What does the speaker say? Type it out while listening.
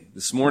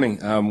This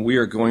morning, we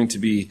are going to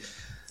be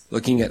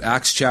looking at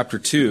Acts chapter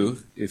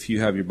 2, if you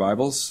have your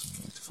Bibles,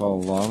 to follow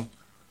along.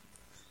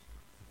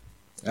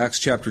 Acts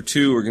chapter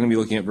 2, we're going to be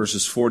looking at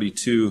verses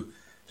 42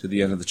 to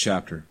the end of the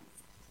chapter.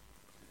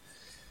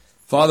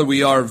 Father,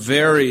 we are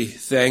very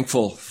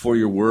thankful for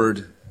your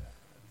word,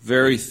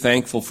 very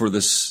thankful for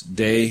this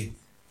day,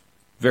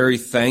 very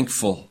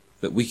thankful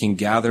that we can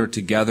gather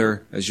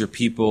together as your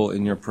people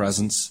in your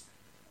presence,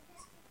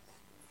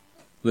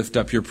 lift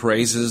up your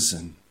praises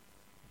and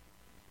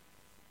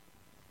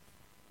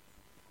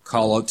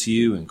call out to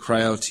you and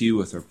cry out to you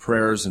with our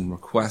prayers and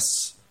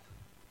requests,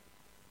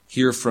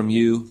 hear from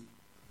you,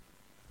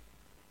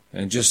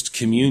 and just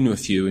commune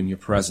with you in your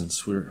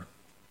presence. We're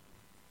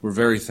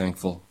very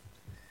thankful.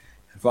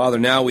 And Father,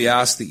 now we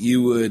ask that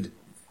you would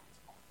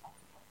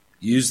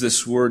use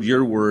this word,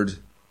 your word,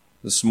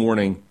 this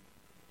morning,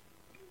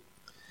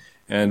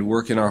 and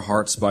work in our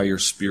hearts by your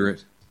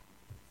Spirit.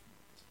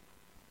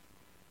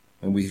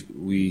 And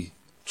we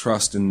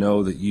trust and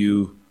know that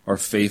you are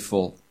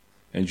faithful,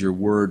 and your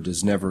word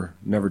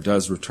never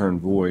does return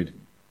void.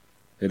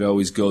 It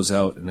always goes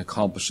out and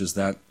accomplishes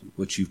that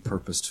which you've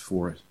purposed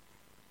for it.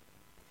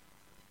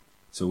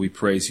 So we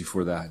praise you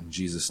for that in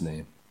Jesus'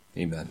 name.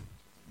 Amen.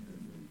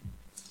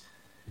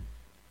 Do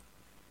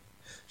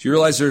you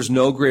realize there's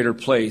no greater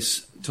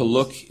place to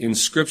look in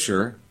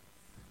Scripture,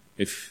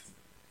 if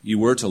you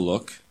were to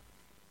look,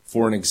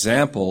 for an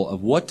example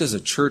of what does a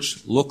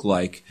church look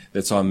like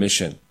that's on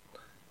mission?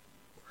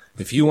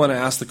 If you want to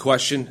ask the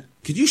question,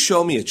 could you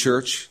show me a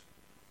church?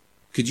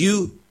 Could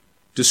you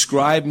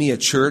describe me a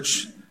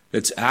church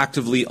that's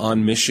actively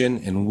on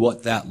mission and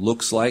what that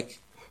looks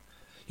like?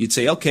 You'd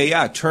say, okay,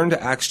 yeah, turn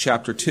to Acts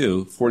chapter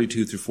 2,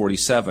 42 through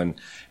 47,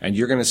 and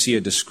you're going to see a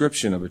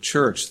description of a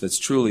church that's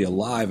truly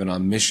alive and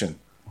on mission.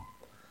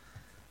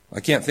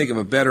 I can't think of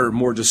a better,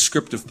 more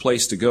descriptive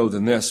place to go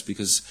than this,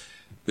 because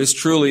this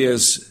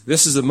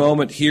is a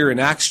moment here in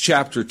Acts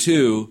chapter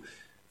 2.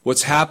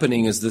 What's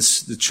happening is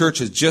the church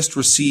has just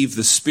received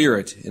the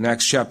Spirit in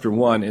Acts chapter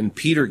 1, and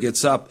Peter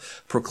gets up,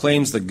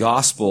 proclaims the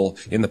gospel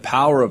in the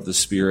power of the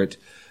Spirit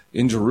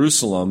in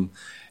Jerusalem,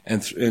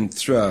 and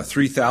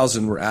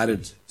 3,000 were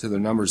added to their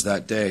numbers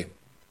that day.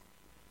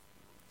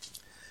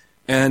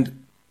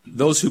 And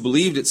those who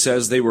believed, it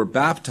says, they were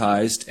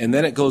baptized, and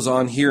then it goes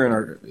on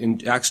here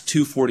in Acts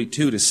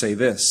 2:42 to say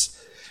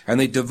this, and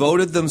they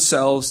devoted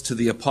themselves to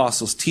the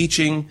apostles'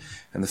 teaching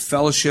and the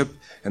fellowship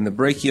and the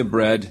breaking of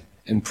bread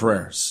and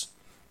prayers.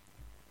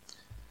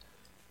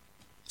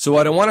 So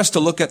what I want us to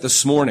look at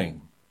this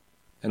morning,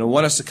 and I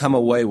want us to come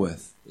away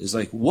with, is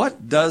like,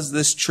 what does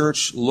this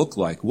church look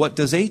like? What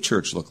does a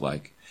church look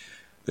like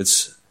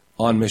that's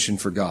on mission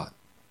for God?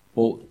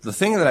 Well, the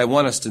thing that I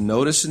want us to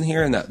notice in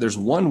here, and that there's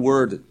one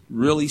word that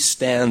really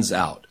stands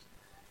out.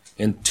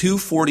 In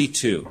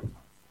 2:42,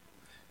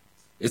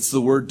 it's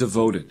the word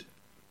devoted.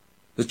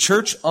 The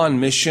church on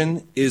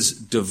mission is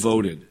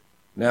devoted.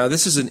 Now,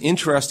 this is an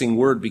interesting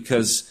word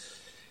because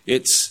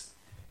it's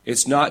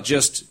not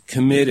just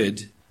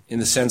committed in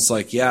the sense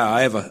like, yeah,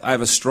 I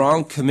have a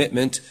strong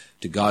commitment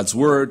to God's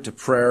word, to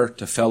prayer,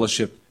 to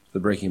fellowship, to the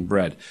breaking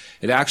bread.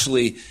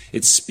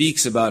 It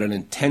speaks about an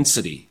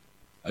intensity,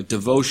 a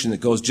devotion that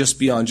goes just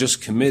beyond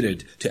just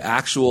committed to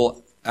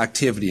actual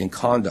activity and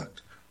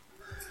conduct.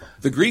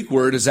 The Greek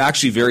word is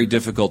actually very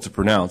difficult to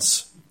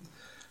pronounce.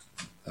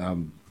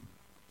 Something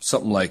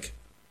like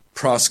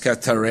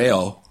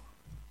proskatereo,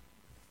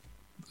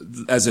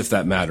 as if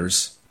that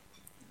matters.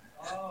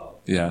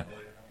 Yeah.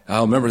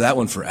 I'll remember that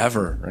one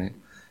forever, right?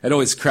 It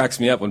always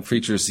cracks me up when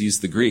preachers use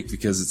the Greek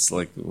because it's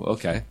like,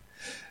 okay.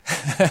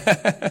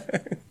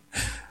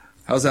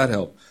 How's that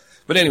help?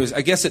 But anyways,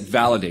 I guess it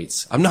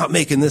validates. I'm not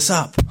making this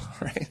up,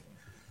 right?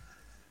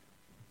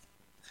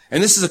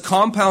 And this is a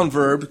compound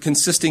verb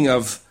consisting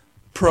of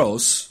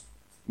pros,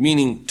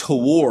 meaning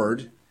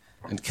toward,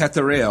 and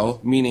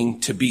katereo, meaning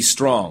to be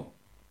strong.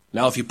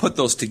 Now, if you put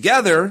those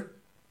together,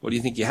 what do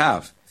you think you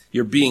have?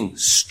 You're being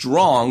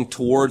strong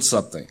towards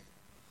something.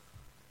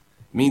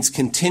 It means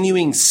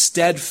continuing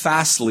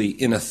steadfastly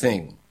in a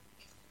thing,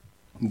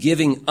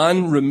 giving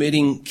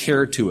unremitting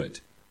care to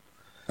it.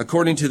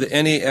 According to the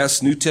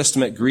NAS New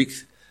Testament Greek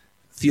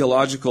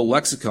Theological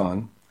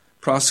Lexicon,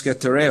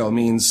 proskatereo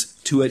means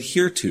to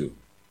adhere to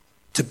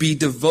be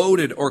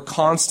devoted or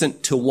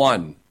constant to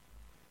one,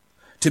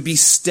 to be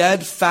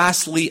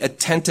steadfastly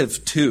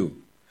attentive to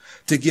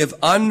give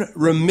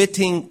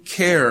unremitting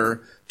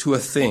care to a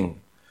thing,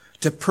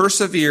 to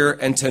persevere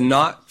and to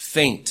not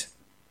faint,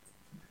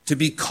 to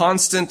be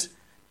constant,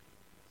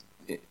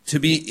 to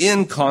be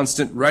in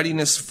constant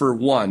readiness for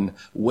one,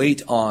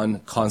 wait on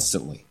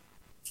constantly.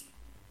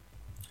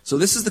 So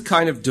this is the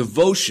kind of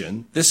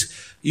devotion,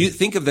 you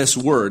think of this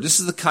word, this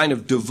is the kind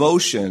of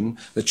devotion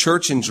the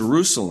church in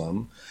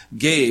Jerusalem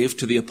gave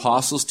to the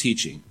apostles'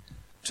 teaching,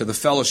 to the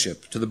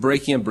fellowship, to the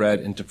breaking of bread,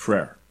 and to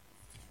prayer.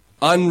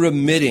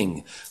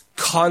 Unremitting,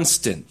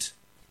 constant.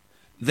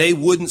 They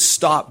wouldn't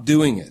stop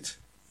doing it.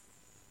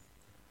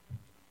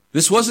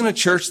 This wasn't a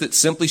church that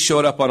simply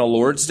showed up on a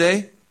Lord's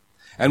Day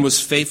and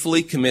was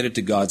faithfully committed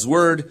to God's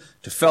word,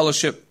 to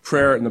fellowship,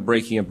 prayer, and the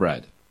breaking of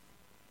bread.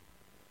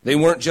 They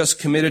weren't just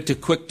committed to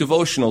quick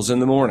devotionals in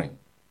the morning.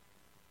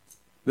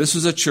 This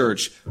was a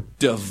church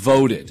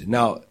devoted.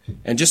 Now,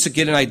 and just to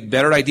get a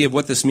better idea of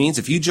what this means,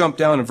 if you jump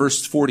down in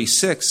verse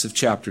 46 of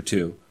chapter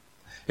 2,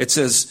 it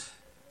says,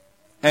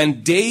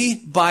 "And day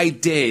by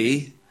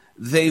day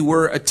they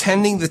were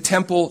attending the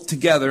temple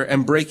together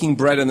and breaking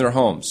bread in their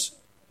homes."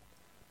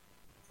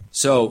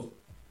 So,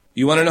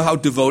 you want to know how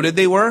devoted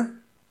they were?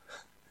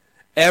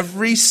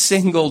 Every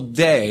single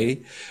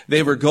day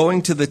they were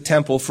going to the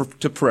temple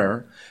to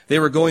prayer. They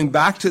were going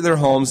back to their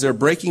homes. They're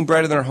breaking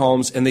bread in their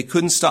homes, and they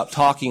couldn't stop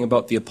talking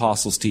about the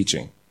apostles'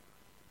 teaching.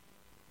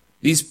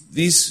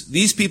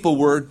 These people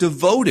were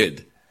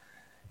devoted,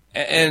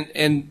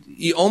 and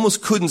you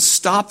almost couldn't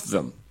stop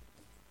them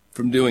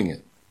from doing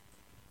it.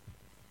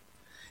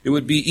 It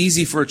would be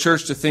easy for a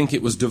church to think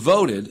it was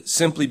devoted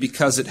simply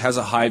because it has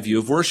a high view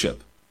of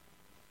worship.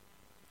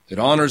 It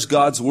honors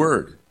God's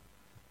word,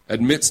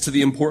 admits to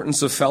the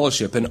importance of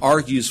fellowship, and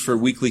argues for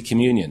weekly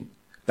communion.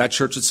 That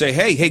church would say,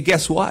 hey,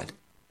 guess what?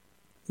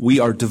 We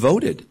are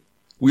devoted.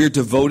 We are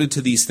devoted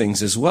to these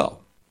things as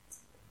well.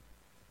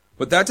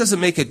 But that doesn't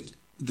make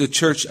the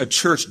church a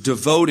church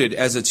devoted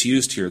as it's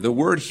used here. The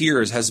word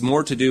here has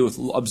more to do with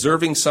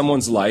observing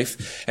someone's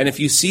life. And if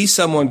you see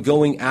someone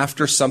going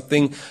after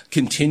something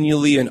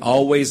continually and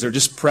always, they're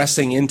just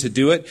pressing in to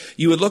do it,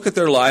 you would look at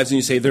their lives and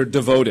you say they're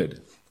devoted.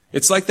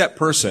 It's like that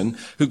person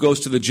who goes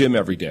to the gym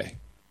every day.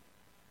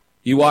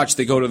 You watch,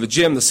 they go to the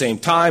gym the same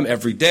time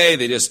every day.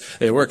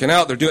 They're working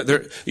out.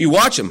 You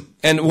watch them.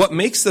 And what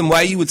makes them,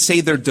 why you would say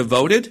they're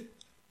devoted?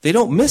 They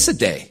don't miss a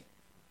day.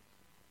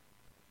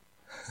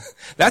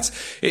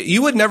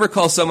 You would never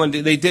call someone,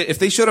 if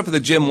they showed up at the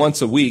gym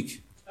once a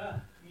week,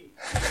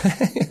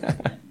 you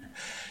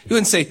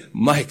wouldn't say,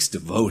 Mike's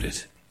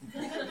devoted.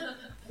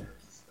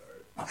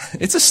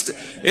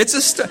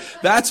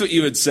 That's what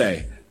you would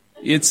say.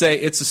 You'd say,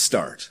 it's a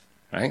start.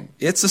 Right?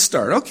 It's a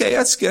start. Okay,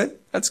 that's good.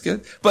 That's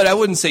good. But I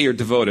wouldn't say you're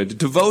devoted.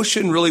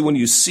 Devotion, really, when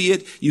you see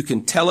it, you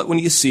can tell it when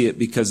you see it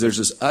because there's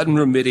this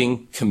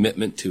unremitting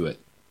commitment to it.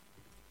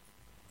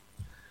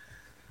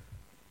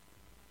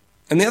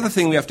 And the other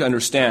thing we have to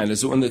understand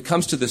is that when it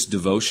comes to this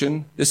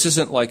devotion, this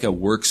isn't like a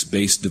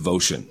works-based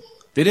devotion.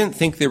 They didn't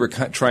think they were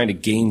trying to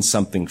gain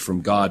something from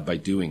God by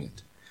doing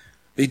it.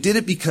 They did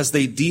it because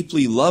they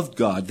deeply loved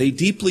God. They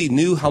deeply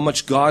knew how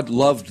much God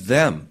loved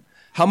them.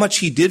 How much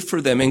he did for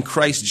them in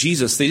Christ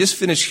Jesus. They just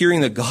finished hearing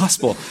the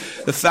gospel.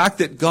 The fact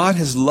that God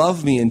has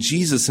loved me in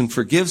Jesus and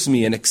forgives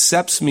me and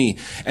accepts me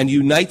and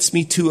unites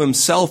me to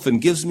himself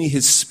and gives me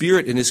his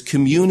spirit and is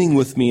communing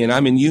with me and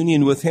I'm in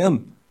union with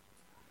him.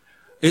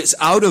 It's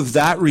out of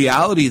that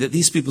reality that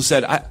these people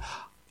said, I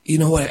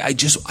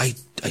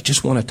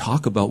just want to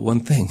talk about one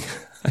thing.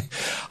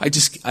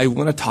 I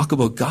want to talk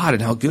about God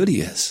and how good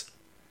he is.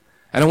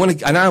 And I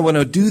want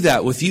to do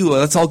that with you.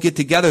 Let's all get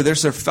together.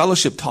 There's their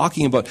fellowship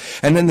talking about.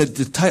 And then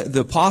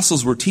the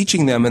apostles were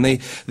teaching them, and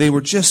they were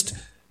just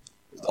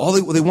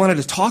they wanted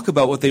to talk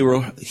about what they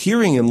were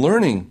hearing and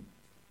learning.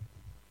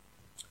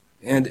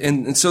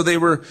 And so they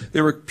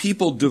were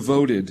people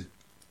devoted.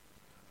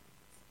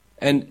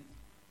 And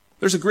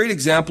there's a great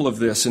example of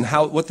this and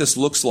what this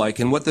looks like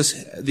and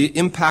the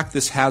impact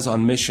this has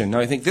on mission. Now,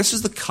 I think this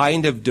is the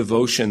kind of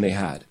devotion they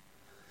had.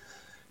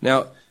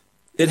 Now,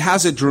 it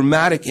has a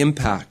dramatic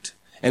impact.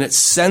 And it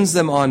sends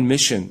them on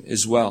mission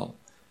as well.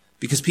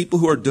 Because people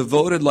who are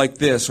devoted like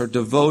this are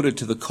devoted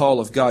to the call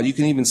of God. You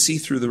can even see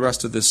through the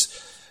rest of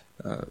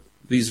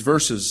these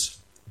verses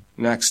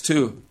in Acts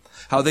 2,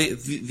 how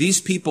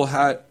these people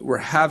were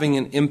having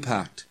an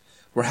impact.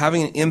 Were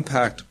having an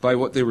impact by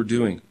what they were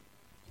doing.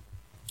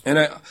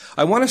 And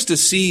I want us to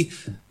see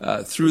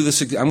through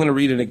this. I'm going to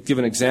read and give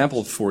an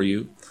example for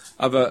you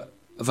of a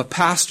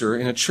pastor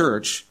in a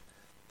church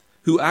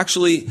who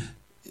actually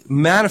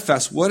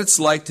manifest what it's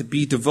like to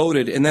be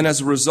devoted. And then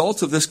as a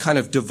result of this kind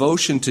of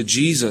devotion to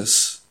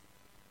Jesus,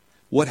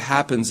 what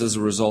happens as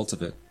a result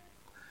of it?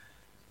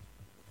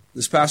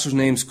 This pastor's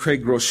name's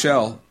Craig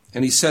Groeschel,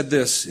 and he said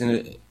this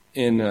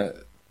in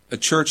a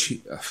church.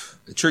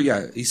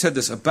 He said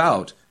this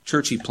about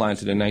church he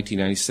planted in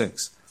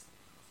 1996.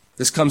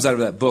 This comes out of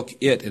that book,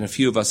 It, and a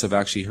few of us have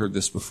actually heard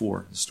this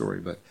before, the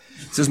story. But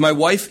it says, my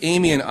wife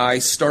Amy and I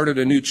started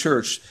a new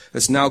church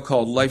that's now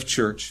called Life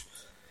Church.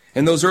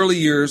 In those early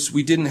years,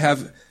 we didn't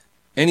have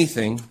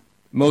anything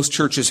most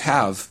churches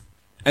have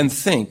and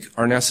think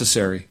are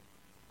necessary.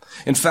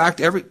 In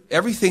fact,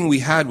 everything we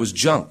had was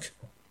junk.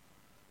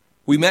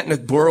 We met in a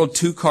borrowed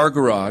 2-car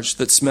garage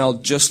that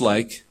smelled just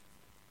like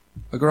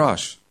a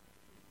garage.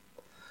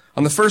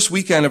 On the first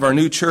weekend of our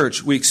new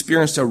church, we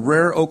experienced a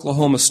rare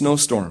Oklahoma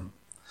snowstorm.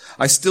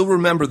 I still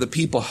remember the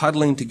people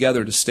huddling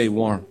together to stay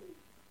warm,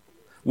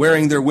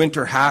 wearing their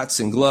winter hats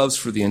and gloves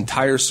for the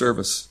entire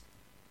service.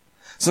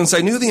 Since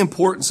I knew the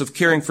importance of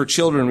caring for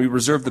children, we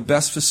reserved the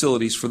best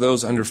facilities for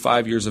those under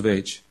 5 years of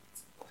age.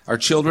 Our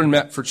children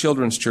met for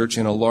children's church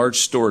in a large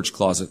storage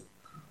closet.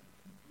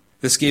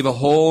 This gave a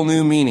whole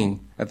new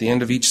meaning at the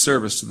end of each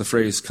service to the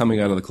phrase, coming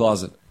out of the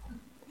closet.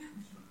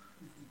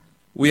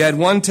 We had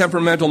 1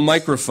 temperamental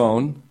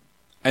microphone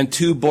and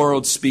 2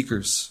 borrowed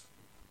speakers.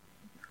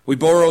 We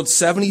borrowed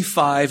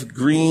 75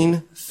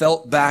 green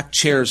felt-back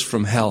chairs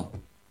from hell.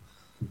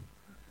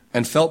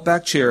 And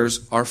felt-back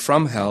chairs are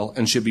from hell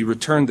and should be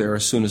returned there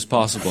as soon as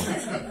possible.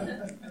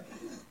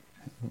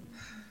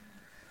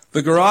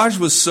 The garage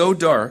was so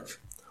dark,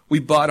 we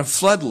bought a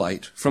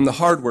floodlight from the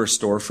hardware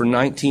store for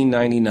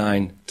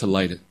 $19.99 to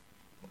light it.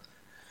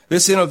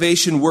 This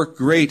innovation worked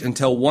great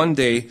until one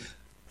day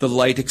the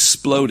light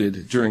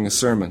exploded during a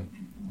sermon.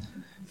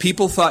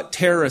 People thought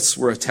terrorists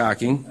were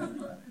attacking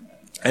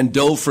and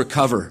dove for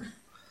cover.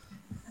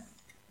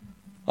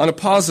 On a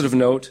positive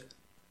note,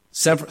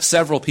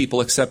 several people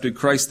accepted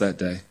Christ that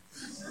day.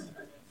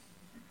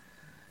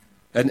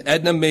 And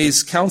Edna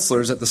May's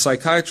counselors at the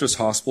psychiatrist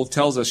hospital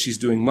tells us she's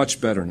doing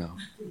much better now.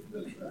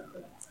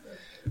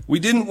 We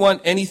didn't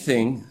want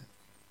anything,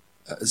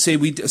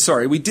 we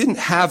didn't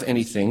have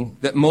anything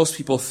that most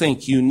people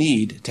think you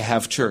need to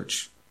have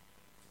church.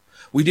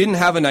 We didn't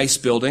have a nice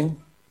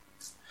building.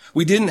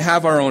 We didn't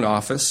have our own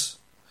office.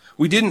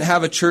 We didn't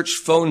have a church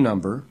phone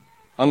number,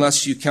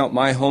 unless you count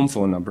my home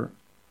phone number.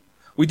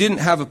 We didn't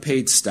have a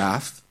paid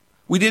staff.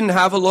 We didn't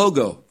have a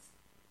logo.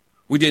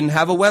 We didn't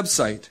have a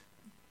website.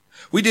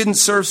 We didn't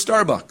serve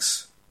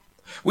Starbucks.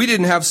 We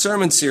didn't have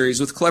sermon series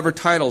with clever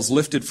titles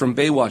lifted from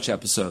Baywatch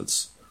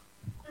episodes.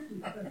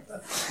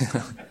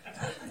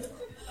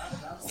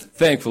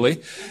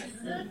 Thankfully.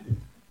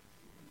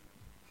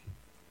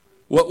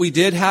 What we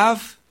did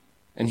have,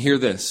 and hear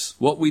this,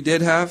 what we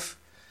did have,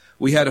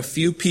 we had a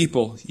few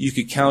people you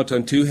could count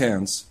on two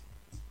hands.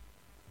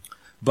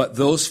 But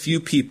those few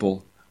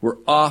people were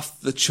off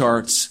the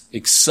charts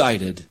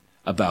excited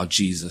about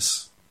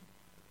Jesus.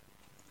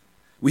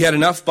 We had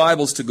enough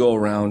Bibles to go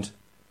around,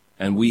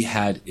 and we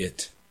had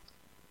it.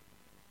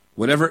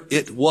 Whatever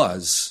it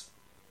was,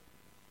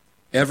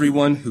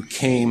 everyone who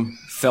came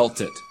felt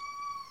it.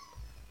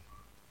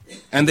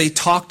 And they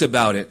talked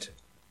about it.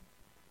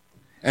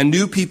 And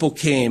new people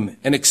came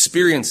and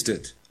experienced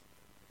it.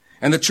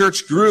 And the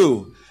church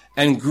grew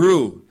and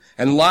grew,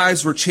 and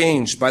lives were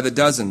changed by the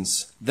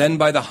dozens, then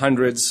by the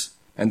hundreds,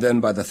 and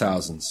then by the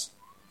thousands.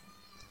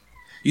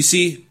 You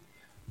see,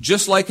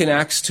 just like in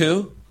Acts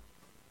 2,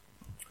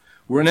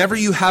 whenever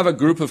you have a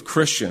group of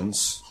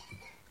Christians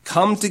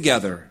come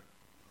together,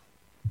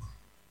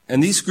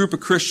 and these group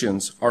of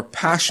Christians are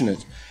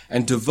passionate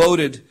and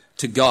devoted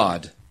to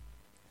God,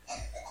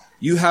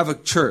 you have a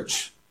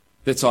church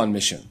that's on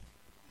mission.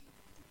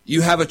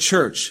 You have a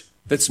church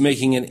that's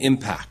making an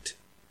impact.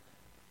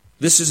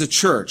 This is a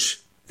church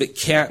that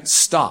can't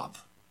stop.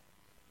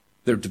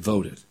 They're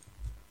devoted.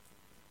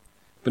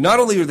 But not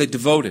only are they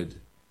devoted,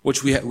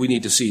 which we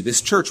need to see,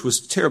 this church was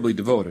terribly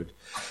devoted.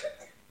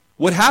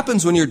 What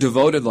happens when you're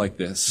devoted like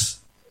this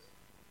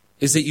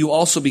is that you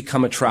also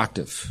become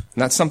attractive.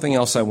 And that's something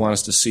else I want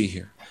us to see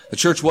here. The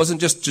church wasn't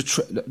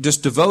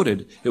just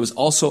devoted, it was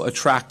also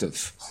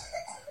attractive.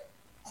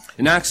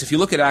 In Acts, if you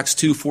look at Acts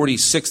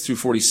 2:46 through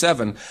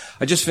 47,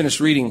 I just finished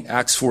reading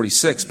Acts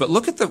 46, but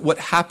look at what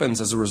happens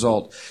as a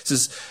result. It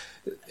says,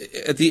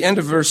 at the end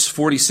of verse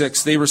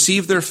 46, they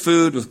received their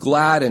food with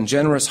glad and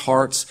generous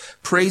hearts,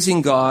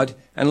 praising God,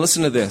 and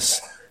listen to this,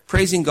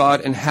 praising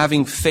God and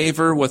having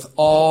favor with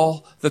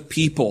all the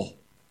people.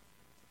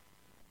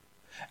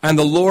 And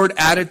the Lord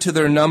added to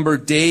their number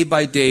day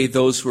by day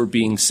those who were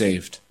being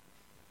saved.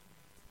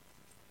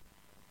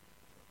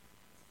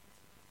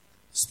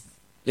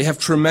 They have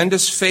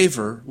tremendous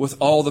favor with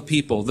all the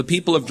people. The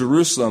people of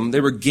Jerusalem, they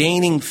were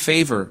gaining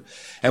favor.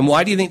 And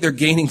why do you think they're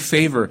gaining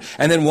favor?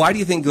 And then why do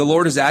you think the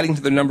Lord is adding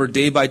to their number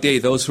day by day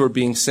those who are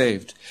being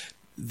saved?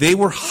 They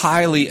were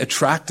highly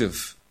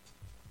attractive.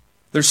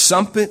 There's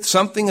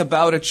something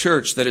about a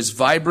church that is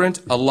vibrant,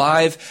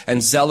 alive,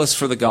 and zealous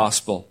for the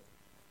gospel.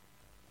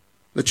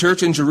 The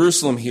church in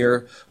Jerusalem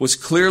here was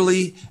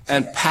clearly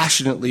and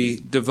passionately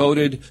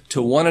devoted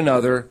to one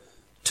another,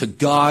 to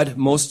God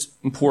most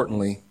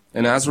importantly,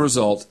 and as a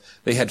result,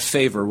 they had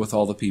favor with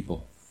all the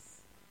people.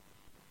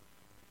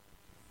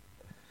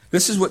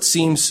 This is what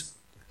seems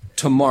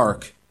to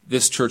mark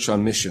this church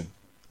on mission.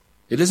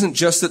 It isn't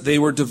just that they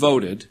were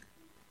devoted,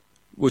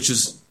 which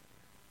is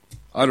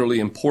utterly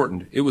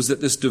important. It was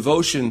that this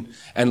devotion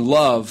and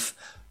love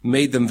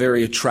made them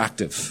very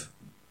attractive.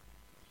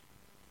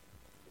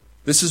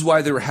 This is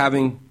why they were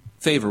having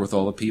favor with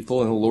all the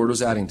people, and the Lord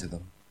was adding to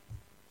them.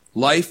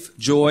 Life,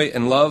 joy,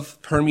 and love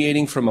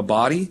permeating from a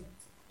body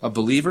of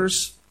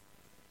believers,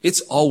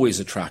 it's always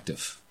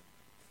attractive.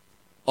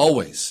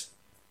 Always.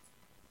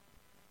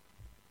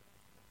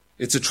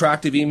 It's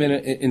attractive even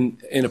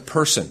in a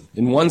person,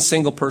 in one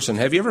single person.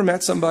 Have you ever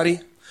met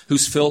somebody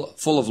who's full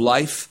of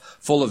life,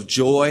 full of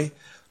joy,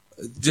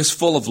 just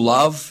full of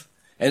love,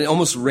 and it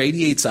almost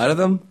radiates out of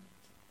them?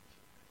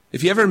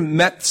 If you ever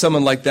met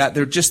someone like that,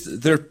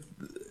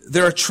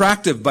 they're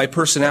attractive by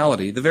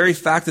personality. The very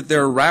fact that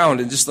they're around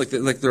and just like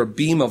they're a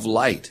beam of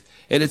light.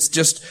 And it's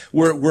just,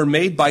 we're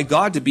made by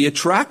God to be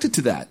attracted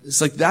to that. It's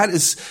like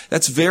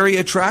that's very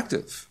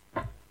attractive.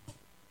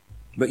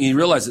 But you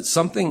realize that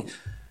something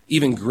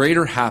even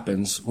greater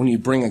happens when you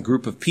bring a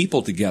group of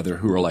people together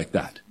who are like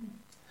that.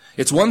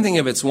 It's one thing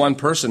if it's one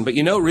person, but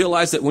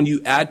realize that when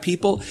you add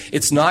people,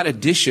 it's not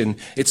addition,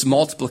 it's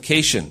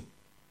multiplication.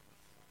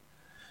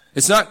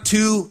 It's not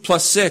 2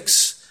 plus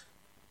 6,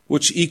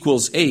 which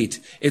equals 8.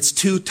 It's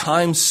 2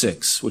 times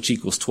 6, which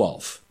equals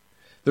 12.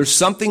 There's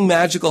something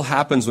magical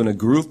happens when a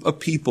group of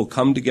people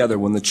come together,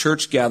 when the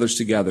church gathers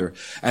together,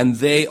 and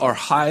they are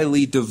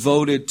highly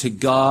devoted to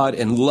God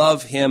and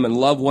love Him and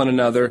love one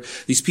another.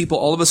 These people,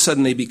 all of a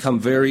sudden, they become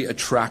very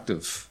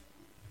attractive.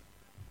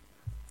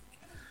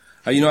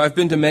 I've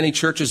been to many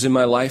churches in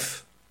my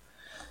life,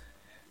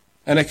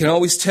 and I can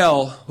always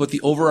tell what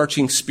the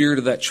overarching spirit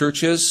of that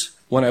church is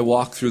when I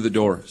walk through the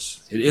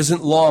doors. It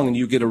isn't long, and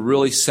you get a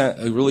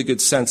really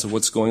good sense of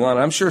what's going on.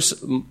 I'm sure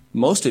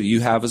most of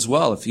you have as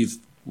well if you've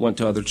went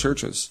to other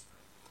churches.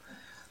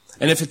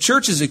 And if a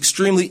church is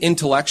extremely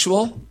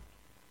intellectual,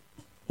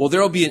 well, there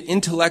will be an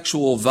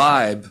intellectual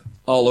vibe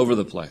all over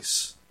the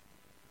place.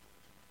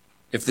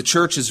 If the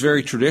church is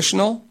very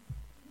traditional,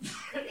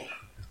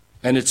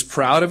 and it's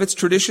proud of its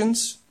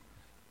traditions,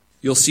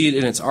 you'll see it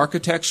in its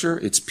architecture,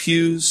 its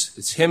pews,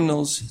 its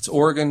hymnals, its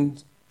organ,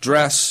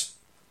 dress,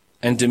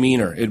 and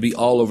demeanor. It'd be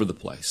all over the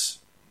place.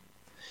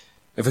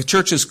 If a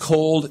church is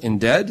cold and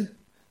dead,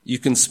 you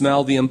can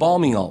smell the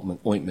embalming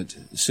ointment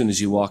as soon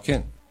as you walk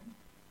in.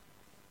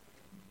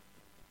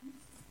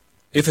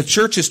 If a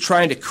church is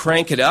trying to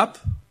crank it up,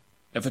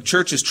 if a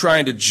church is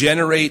trying to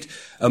generate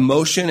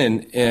emotion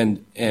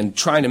and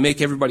trying to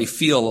make everybody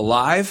feel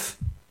alive,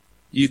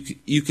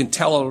 you can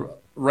tell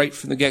right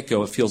from the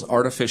get-go it feels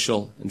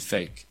artificial and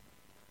fake.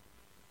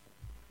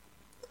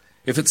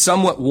 If it's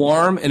somewhat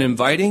warm and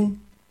inviting,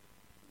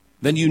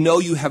 then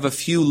you have a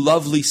few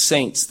lovely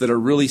saints that are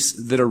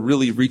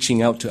really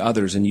reaching out to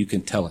others, and you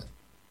can tell it.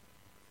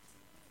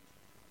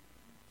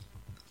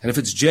 And if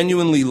it's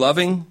genuinely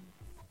loving,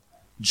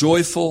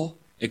 joyful,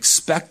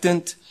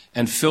 expectant,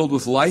 and filled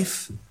with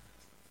life,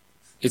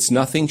 it's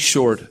nothing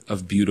short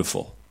of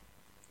beautiful.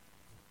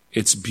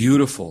 It's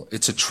beautiful,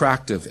 it's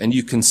attractive, and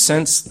you can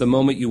sense the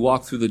moment you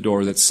walk through the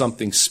door that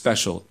something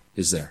special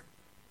is there.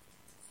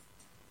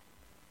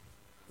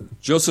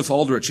 Joseph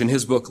Aldrich, in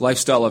his book,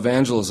 Lifestyle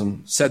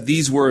Evangelism, said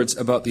these words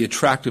about the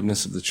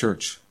attractiveness of the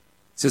church.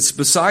 He says,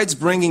 besides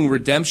bringing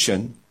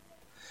redemption,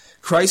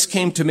 Christ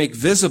came to make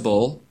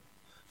visible,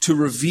 to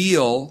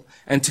reveal,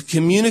 and to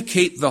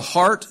communicate the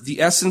heart, the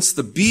essence,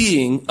 the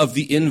being of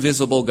the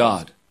invisible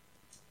God.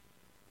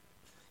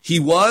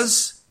 He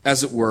was,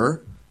 as it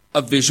were,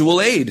 a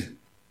visual aid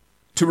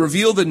to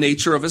reveal the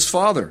nature of his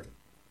Father.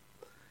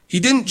 He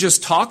didn't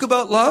just talk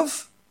about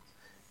love,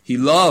 he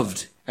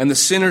loved, and the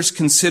sinners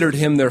considered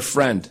him their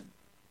friend.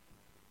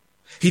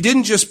 He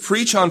didn't just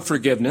preach on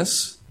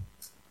forgiveness,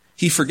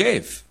 he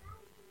forgave.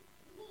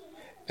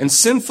 And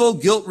sinful,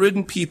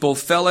 guilt-ridden people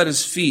fell at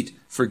his feet,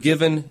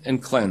 forgiven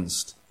and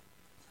cleansed.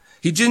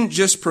 He didn't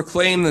just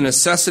proclaim the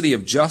necessity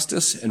of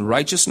justice and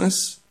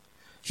righteousness,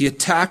 he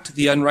attacked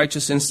the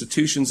unrighteous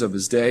institutions of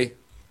his day,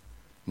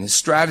 and his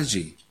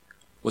strategy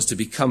was to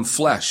become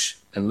flesh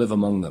and live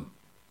among them.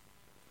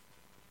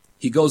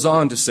 He goes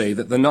on to say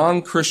that the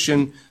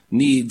non-Christian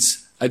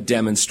needs a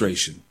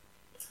demonstration,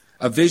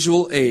 a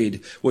visual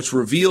aid which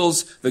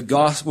reveals the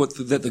gospel,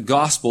 that the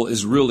gospel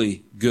is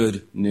really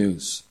good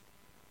news,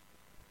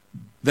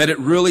 that it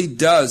really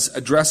does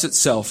address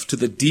itself to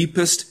the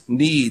deepest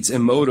needs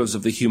and motives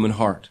of the human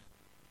heart.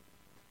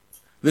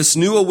 This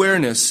new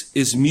awareness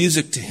is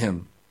music to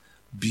him,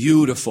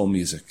 beautiful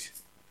music.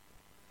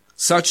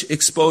 Such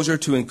exposure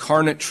to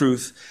incarnate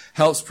truth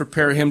helps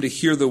prepare him to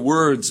hear the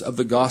words of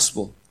the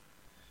gospel.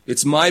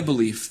 It's my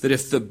belief that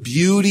if the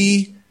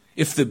beauty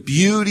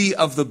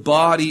of the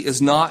body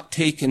is not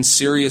taken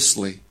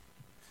seriously,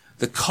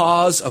 the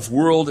cause of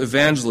world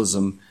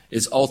evangelism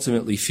is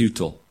ultimately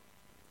futile.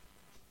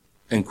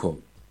 End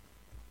quote.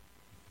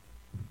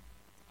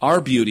 Our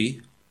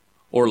beauty,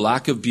 or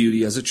lack of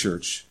beauty as a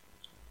church,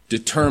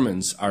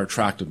 determines our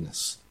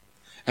attractiveness.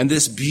 And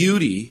this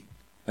beauty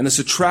and this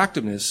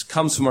attractiveness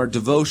comes from our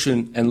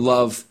devotion and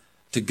love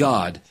to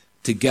God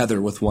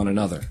together with one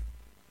another.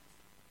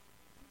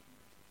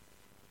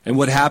 And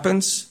what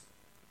happens?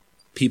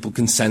 People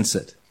can sense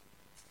it.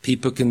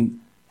 People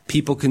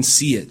can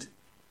see it.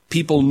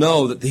 People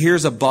know that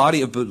here's a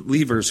body of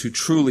believers who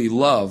truly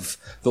love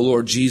the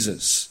Lord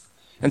Jesus.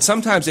 And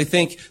sometimes they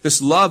think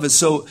this love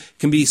there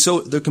can be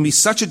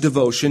such a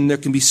devotion, there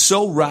can be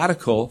so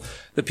radical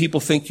that people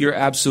think you're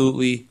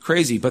absolutely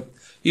crazy. But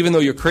even though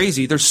you're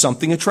crazy, there's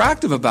something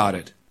attractive about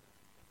it.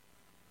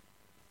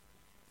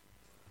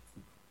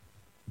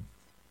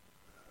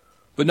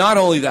 But not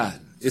only that,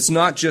 it's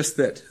not just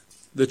that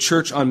the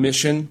church on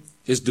mission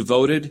is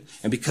devoted,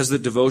 and because the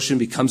devotion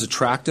becomes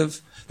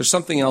attractive, there's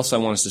something else I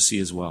want us to see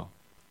as well.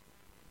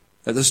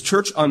 That this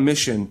church on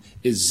mission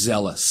is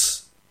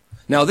zealous.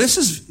 Now, this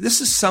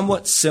is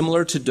somewhat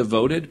similar to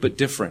devoted, but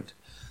different.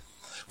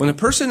 When a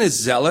person is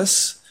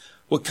zealous,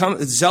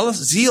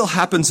 zeal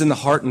happens in the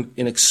heart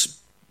and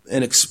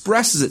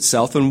expresses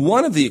itself, and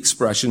one of the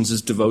expressions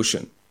is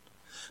devotion.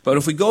 But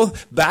if we go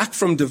back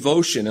from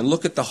devotion and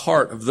look at the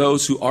heart of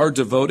those who are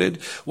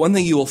devoted, one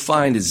thing you will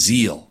find is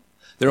zeal.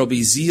 There will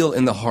be zeal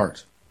in the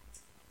heart.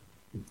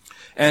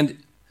 And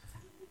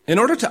in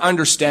order to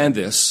understand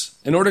this,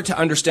 in order to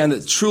understand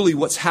that truly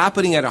what's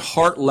happening at a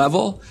heart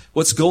level,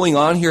 what's going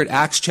on here at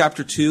Acts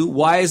chapter 2,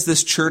 why is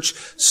this church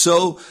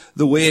so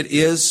the way it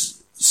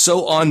is,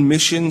 so on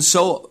mission,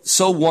 so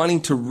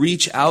wanting to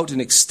reach out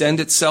and extend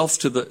itself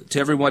to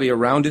everybody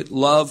around it,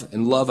 love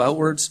and love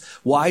outwards?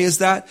 Why is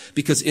that?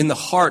 Because in the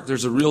heart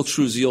there's a real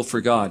true zeal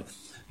for God.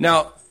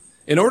 Now,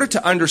 in order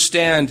to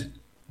understand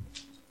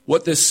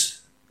what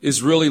this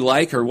is really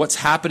like, or what's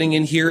happening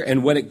in here,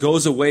 and when it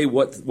goes away,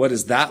 what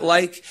is that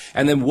like,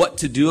 and then what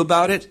to do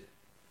about it,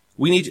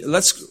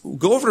 let's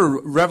go over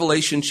to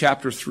Revelation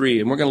chapter 3,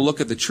 and we're going to look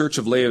at the church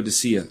of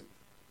Laodicea.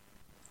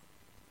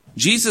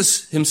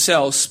 Jesus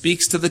himself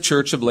speaks to the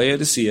church of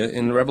Laodicea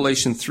in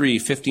Revelation 3,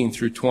 15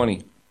 through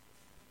 20.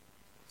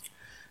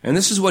 And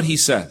this is what he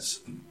says.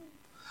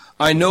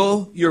 I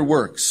know your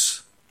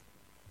works.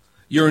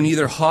 You are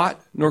neither hot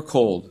nor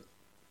cold.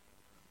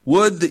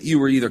 Would that you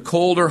were either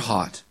cold or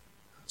hot.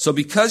 So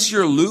because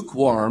you're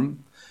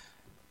lukewarm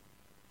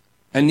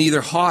and neither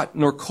hot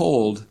nor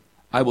cold,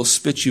 I will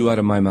spit you out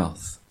of my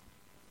mouth.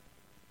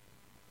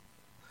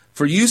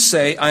 For you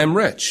say, I am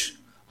rich,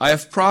 I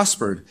have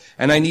prospered,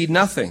 and I need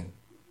nothing,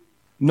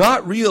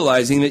 not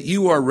realizing that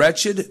you are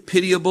wretched,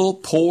 pitiable,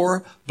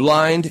 poor,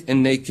 blind,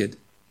 and naked.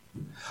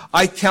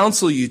 I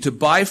counsel you to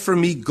buy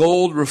from me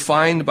gold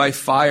refined by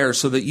fire,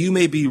 so that you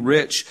may be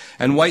rich,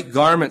 and white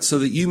garments, so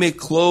that you may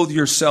clothe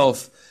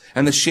yourself,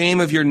 and the shame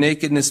of your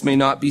nakedness may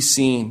not be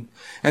seen,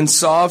 and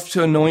salve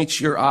to anoint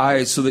your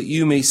eyes so that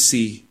you may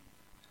see.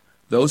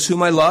 Those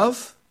whom I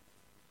love,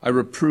 I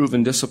reprove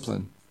and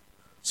discipline.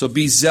 So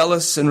be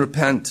zealous and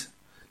repent.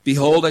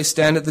 Behold, I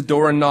stand at the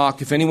door and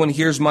knock. If anyone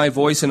hears my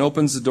voice and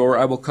opens the door,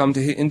 I will come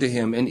into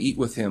him and eat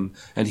with him,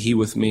 and he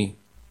with me.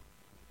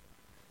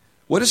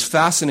 What is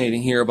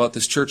fascinating here about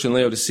this church in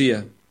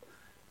Laodicea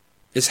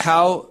is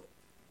how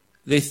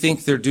they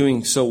think they're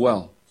doing so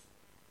well.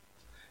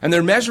 And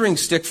their measuring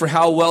stick for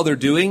how well they're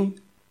doing,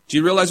 do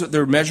you realize what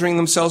they're measuring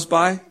themselves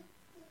by?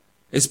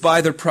 It's by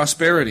their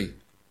prosperity.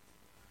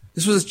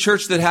 This was a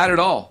church that had it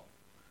all.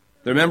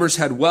 Their members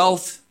had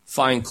wealth,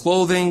 fine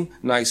clothing,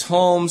 nice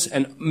homes,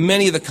 and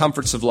many of the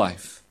comforts of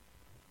life.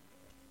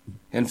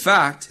 In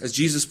fact, as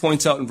Jesus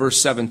points out in verse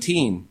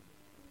 17,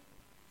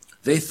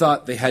 they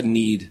thought they had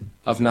need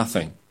of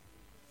nothing.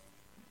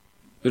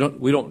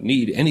 We don't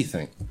need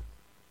anything.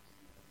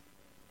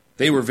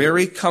 They were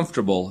very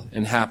comfortable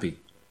and happy.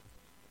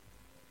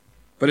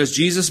 But as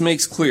Jesus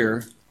makes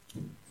clear,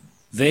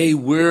 they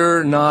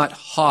were not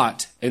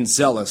hot and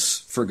zealous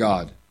for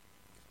God.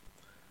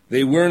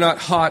 They were not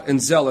hot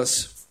and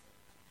zealous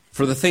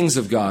for the things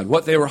of God.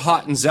 What they were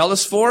hot and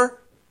zealous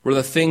for were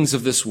the things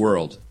of this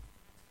world.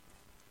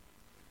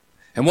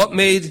 And what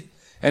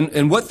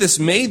this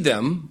made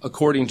them,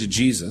 according to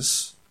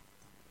Jesus,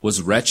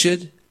 was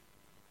wretched,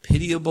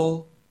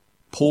 pitiable,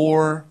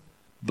 poor,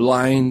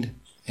 blind,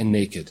 and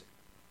naked.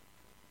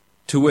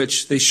 To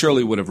which they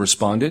surely would have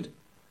responded,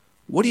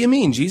 what do you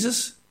mean,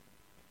 Jesus?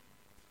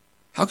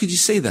 How could you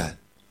say that?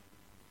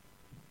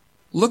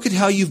 Look at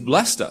how you've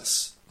blessed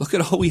us. Look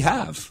at all we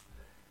have.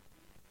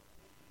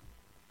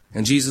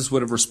 And Jesus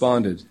would have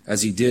responded,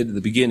 as he did at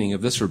the beginning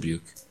of this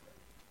rebuke,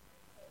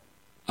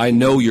 I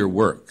know your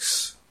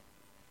works,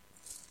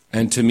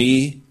 and to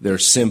me they're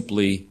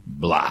simply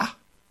blah.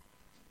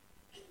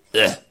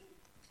 Ugh.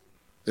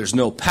 There's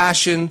no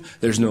passion,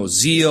 there's no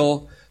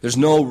zeal, there's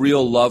no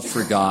real love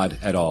for God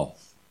at all.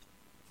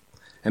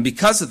 And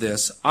because of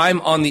this, I'm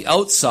on the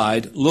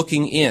outside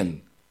looking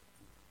in.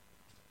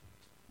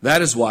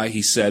 That is why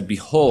he said,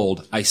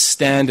 behold, I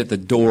stand at the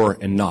door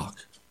and knock.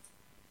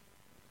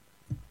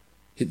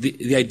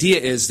 The idea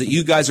is that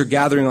you guys are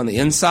gathering on the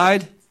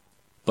inside,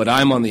 but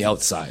I'm on the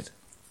outside,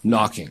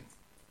 knocking.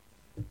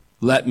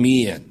 Let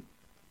me in.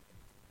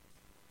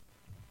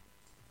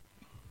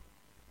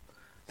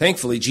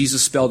 Thankfully,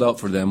 Jesus spelled out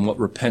for them what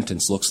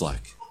repentance looks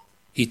like.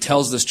 He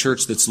tells this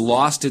church that's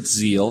lost its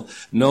zeal,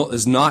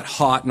 is not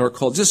hot nor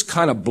cold, just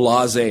kind of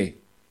blasé,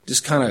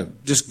 just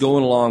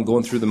going along,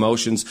 going through the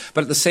motions,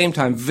 but at the same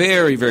time,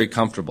 very, very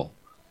comfortable.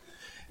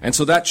 And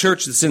so that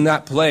church that's in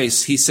that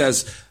place, he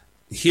says,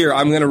 here,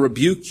 I'm going to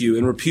rebuke you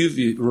and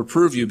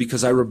reprove you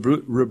because I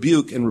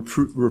rebuke and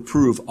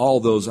reprove all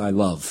those I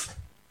love.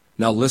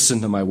 Now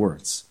listen to my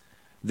words.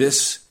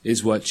 This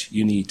is what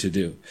you need to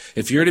do.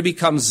 If you're to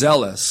become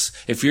zealous,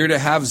 if you're to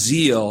have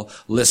zeal,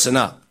 listen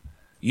up.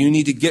 You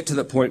need to get to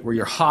the point where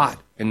you're hot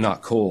and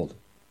not cold.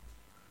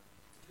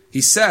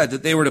 He said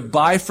that they were to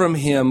buy from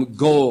him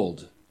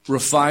gold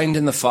refined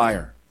in the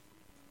fire,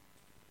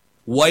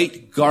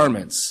 white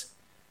garments,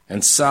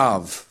 and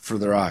salve for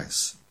their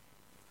eyes.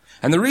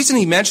 And the reason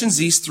he mentions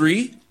these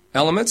three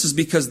elements is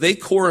because they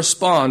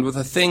correspond with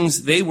the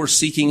things they were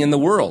seeking in the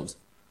world.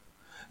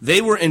 They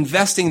were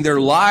investing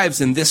their lives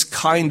in this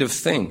kind of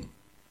thing.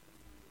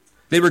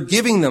 They were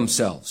giving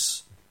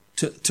themselves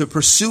to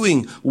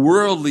pursuing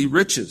worldly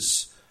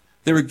riches.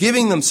 They were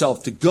giving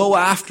themselves to go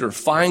after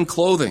fine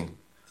clothing.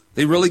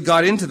 They really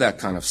got into that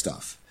kind of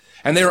stuff.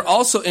 And they were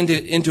also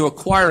into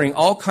acquiring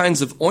all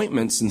kinds of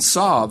ointments and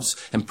salves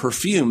and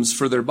perfumes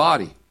for their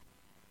body.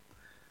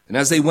 And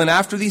as they went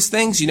after these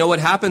things, you know what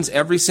happens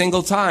every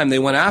single time? They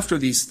went after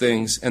these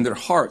things and their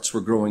hearts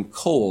were growing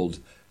cold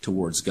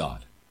towards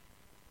God.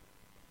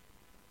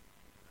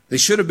 They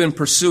should have been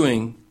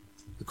pursuing,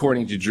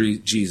 according to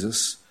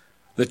Jesus,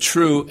 the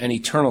true and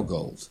eternal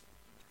gold,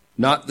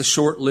 not the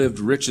short-lived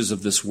riches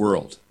of this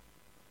world.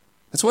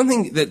 That's one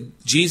thing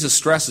that Jesus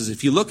stresses.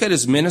 If you look at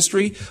his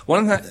ministry,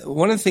 one of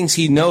the things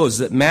he knows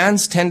that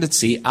man's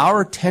tendency,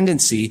 our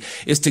tendency,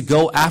 is to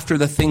go after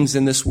the things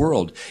in this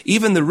world,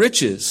 even the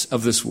riches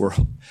of this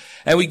world.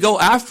 And we go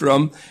after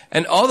them,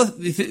 and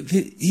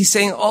he's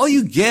saying all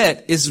you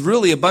get is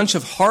really a bunch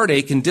of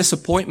heartache and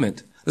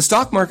disappointment. The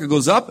stock market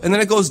goes up, and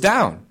then it goes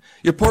down.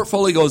 Your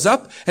portfolio goes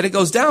up, and it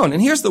goes down.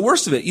 And here's the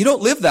worst of it. You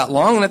don't live that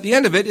long, and at the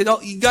end of it,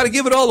 you got to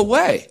give it all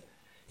away.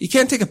 You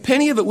can't take a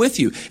penny of it with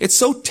you. It's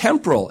so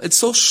temporal. It's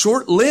so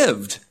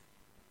short-lived.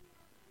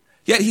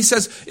 Yet he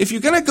says, if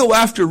you're going to go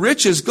after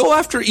riches, go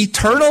after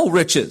eternal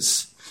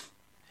riches.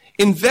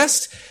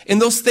 Invest in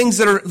those things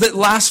that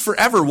last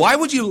forever. Why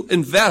would you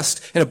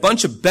invest in a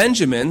bunch of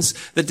Benjamins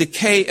that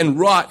decay and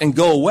rot and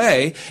go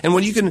away, and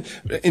when you can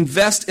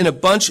invest in a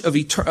bunch of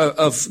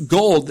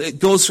gold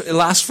that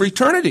lasts for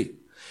eternity?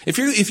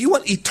 If you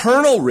want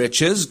eternal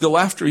riches, go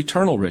after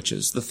eternal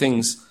riches,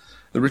 the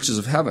riches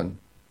of heaven.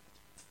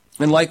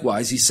 And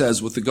likewise, he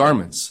says with the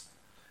garments,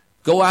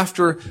 go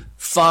after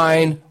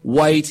fine,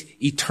 white,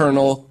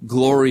 eternal,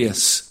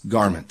 glorious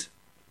garment.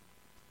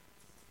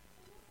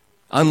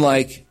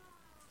 Unlike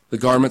the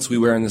garments we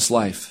wear in this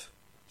life.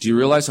 Do you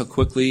realize how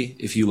quickly,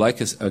 if you like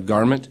a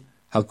garment,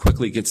 how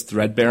quickly it gets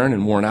threadbare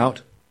and worn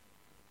out?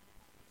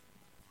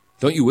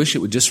 Don't you wish it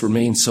would just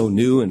remain so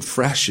new and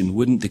fresh and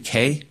wouldn't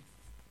decay?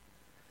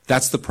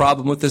 That's the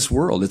problem with this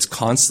world.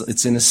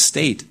 It's in a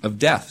state of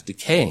death,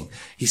 decaying.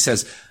 He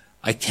says,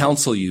 I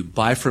counsel you,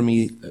 buy for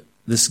me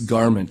this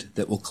garment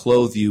that will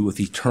clothe you with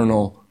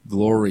eternal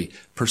glory.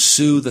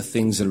 Pursue the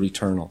things that are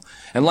eternal.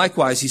 And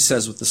likewise, he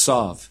says with the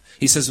salve.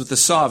 He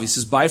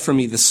says, buy for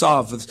me the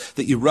salve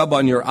that you rub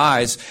on your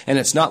eyes, and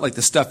it's not like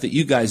the stuff that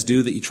you guys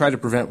do that you try to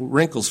prevent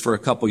wrinkles for a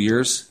couple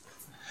years.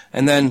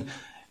 And then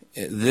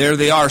there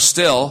they are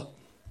still.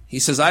 He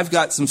says, I've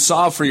got some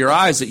salve for your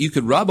eyes that you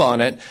could rub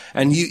on it,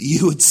 and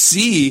you would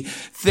see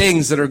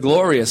things that are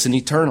glorious and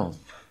eternal.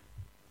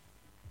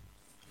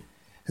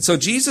 And so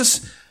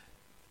Jesus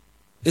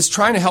is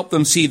trying to help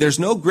them see there's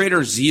no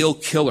greater zeal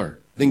killer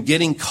than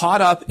getting caught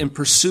up in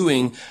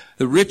pursuing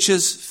the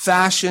riches,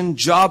 fashion,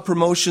 job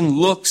promotion,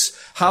 looks,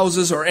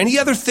 houses, or any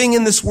other thing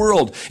in this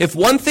world. If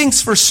one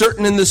thing's for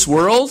certain in this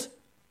world,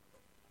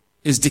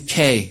 is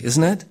decay,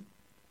 isn't it?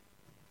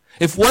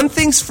 If one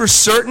thing's for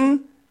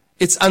certain,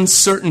 it's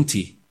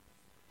uncertainty.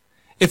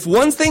 If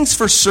one thing's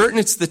for certain,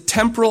 it's the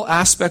temporal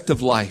aspect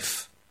of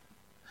life.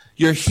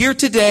 You're here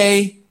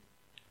today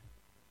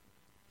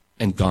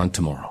and gone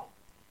tomorrow.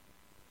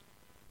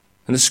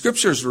 And the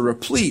scriptures are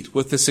replete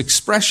with this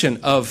expression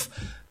of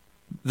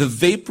the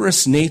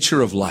vaporous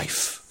nature of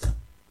life.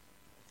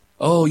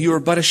 Oh, you are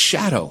but a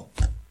shadow.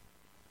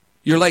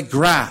 You're like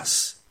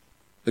grass.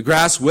 The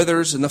grass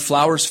withers and the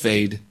flowers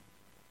fade.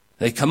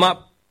 They come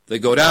up, they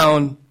go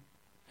down,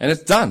 and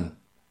it's done,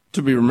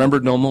 to be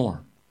remembered no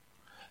more.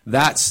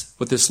 That's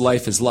what this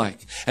life is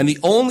like. And the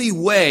only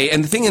way,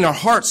 and the thing in our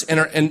hearts and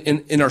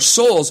in our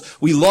souls,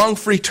 we long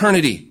for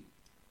eternity.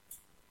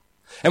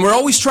 And we're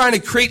always trying to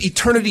create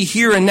eternity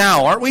here and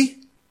now, aren't we?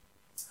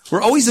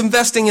 We're always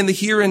investing in the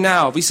here and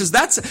now. He says,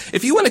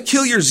 if you want to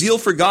kill your zeal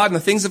for God and the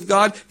things of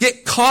God,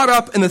 get caught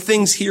up in the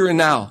things here and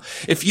now.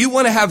 If you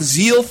want to have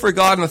zeal for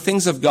God and the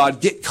things of God,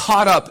 get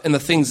caught up in the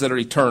things that are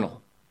eternal.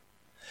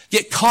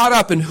 Get caught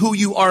up in who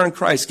you are in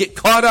Christ. Get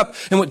caught up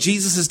in what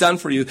Jesus has done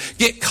for you.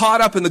 Get caught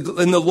up in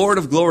the Lord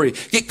of glory.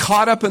 Get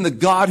caught up in the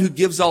God who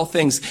gives all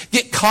things.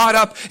 Get caught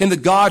up in the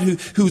God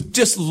who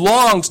just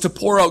longs to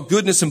pour out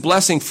goodness and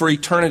blessing for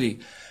eternity.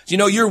 You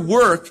know, your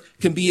work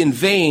can be in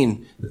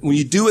vain when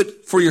you do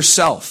it for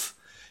yourself.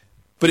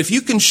 But if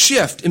you can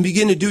shift and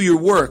begin to do your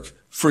work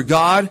for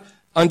God,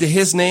 unto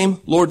his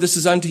name, Lord, this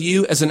is unto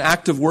you, as an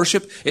act of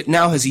worship, it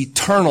now has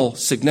eternal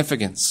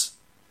significance.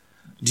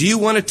 Do you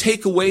want to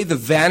take away the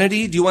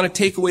vanity? Do you want to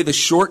take away the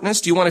shortness?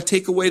 Do you want to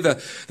take away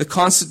the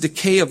constant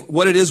decay of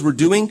what it is we're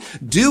doing?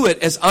 Do it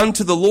as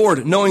unto the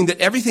Lord, knowing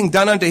that everything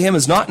done unto him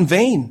is not in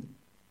vain.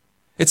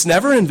 It's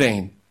never in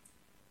vain,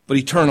 but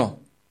eternal.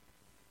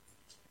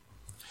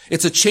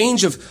 It's a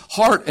change of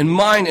heart and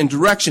mind and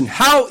direction.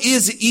 How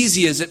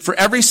easy is it for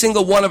every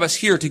single one of us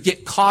here to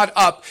get caught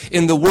up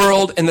in the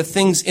world and the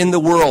things in the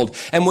world?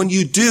 And when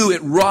you do,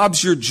 it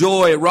robs your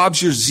joy, it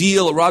robs your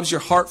zeal, it robs your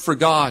heart for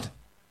God.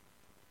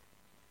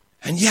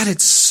 And yet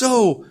it's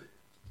so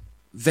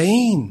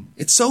vain.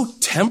 It's so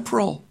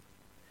temporal.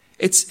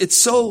 It's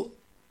so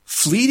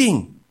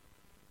fleeting.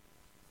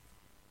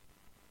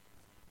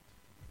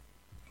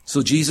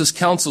 So Jesus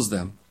counsels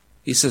them.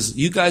 He says,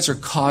 you guys are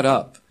caught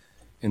up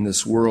in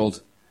this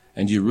world,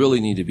 and you really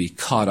need to be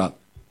caught up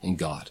in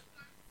God.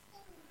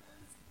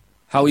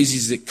 How easy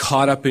is it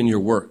caught up in your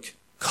work,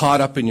 caught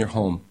up in your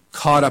home,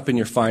 caught up in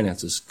your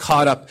finances,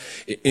 caught up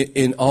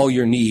in all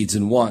your needs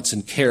and wants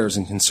and cares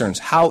and concerns?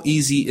 How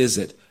easy is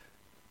it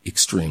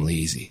extremely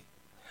easy.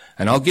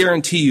 And I'll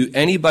guarantee you,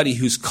 anybody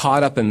who's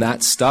caught up in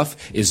that stuff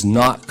is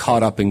not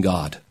caught up in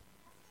God.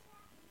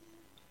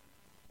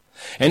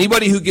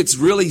 Anybody who gets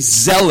really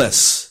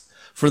zealous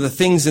for the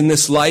things in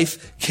this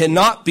life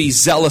cannot be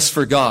zealous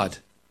for God.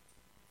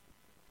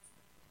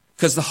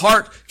 Because the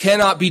heart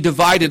cannot be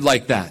divided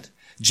like that.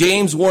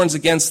 James warns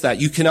against that.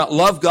 You cannot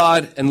love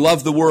God and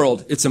love the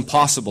world. It's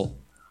impossible.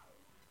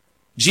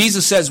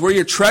 Jesus says, where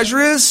your treasure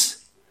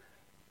is,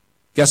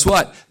 guess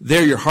what?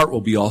 There your heart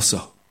will be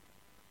also.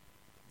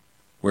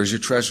 Where's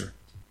your treasure?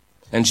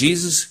 And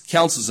Jesus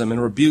counsels them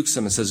and rebukes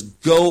them and says,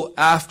 go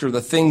after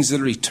the things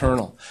that are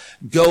eternal.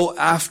 Go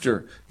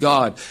after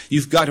God.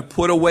 You've got to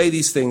put away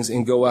these things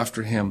and go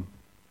after Him.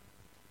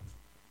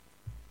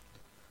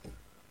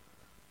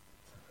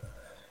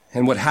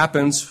 And what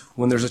happens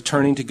when there's a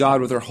turning to God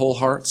with our whole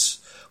hearts?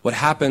 What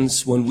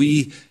happens when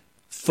we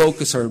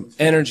focus our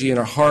energy and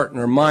our heart and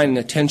our mind and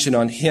attention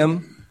on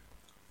Him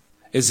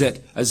is that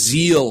a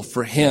zeal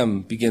for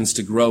Him begins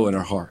to grow in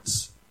our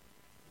hearts.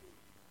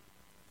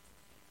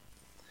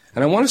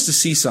 And I want us to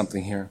see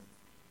something here.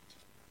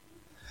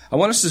 I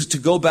want us to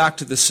go back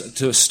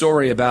to a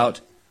story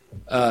about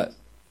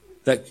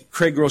that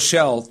Craig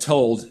Rochelle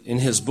told in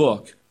his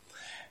book.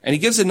 And he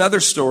gives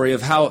another story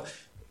of how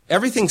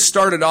everything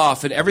started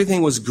off and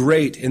everything was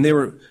great and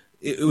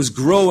it was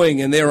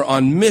growing and they were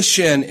on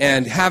mission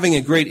and having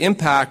a great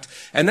impact.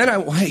 And then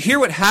I hear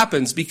what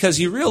happens because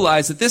you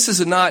realize that this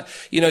is not,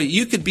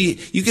 you could be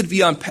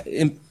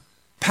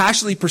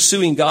passionately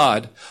pursuing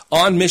God,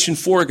 on mission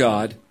for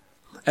God,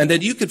 and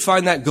that you could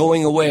find that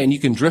going away and you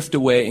can drift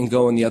away and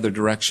go in the other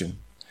direction.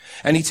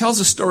 And he tells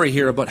a story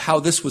here about how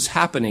this was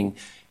happening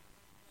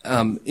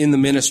in the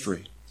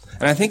ministry.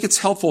 And I think it's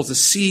helpful to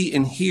see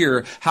and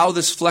hear how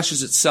this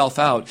fleshes itself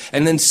out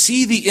and then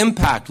see the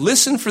impact.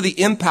 Listen for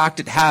the impact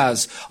it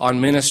has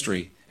on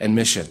ministry and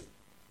mission.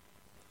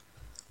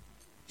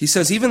 He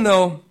says, even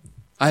though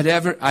I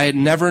had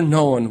never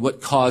known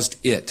what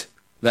caused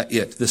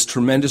this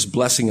tremendous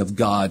blessing of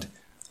God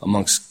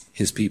amongst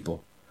His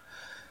people,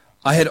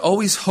 I had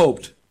always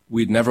hoped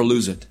we'd never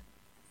lose it.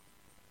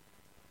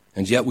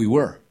 And yet we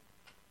were.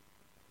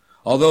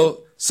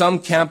 Although some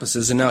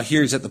campuses, and now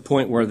here he's at the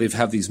point where they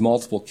have these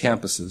multiple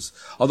campuses,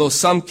 although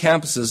some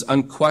campuses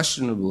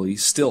unquestionably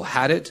still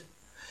had it,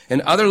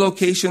 in other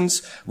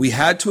locations we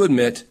had to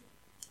admit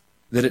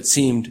that it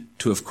seemed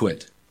to have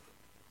quit.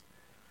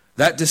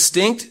 That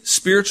distinct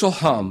spiritual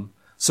hum,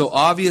 so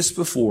obvious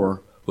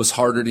before, was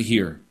harder to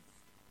hear.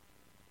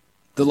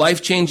 The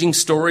life-changing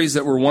stories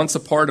that were once a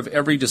part of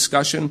every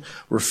discussion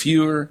were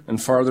fewer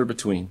and farther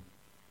between.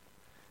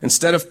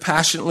 Instead of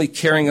passionately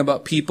caring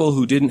about people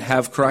who didn't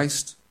have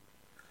Christ,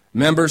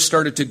 members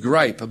started to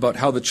gripe about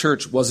how the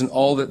church wasn't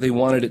all that they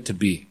wanted it to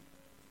be.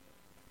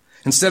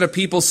 Instead of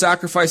people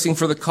sacrificing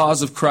for the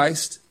cause of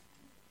Christ,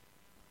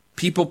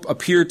 people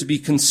appeared to be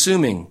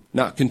consuming,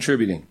 not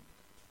contributing.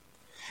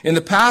 In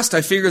the past,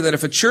 I figured that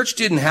if a church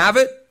didn't have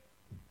it,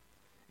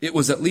 it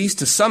was at least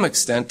to some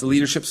extent the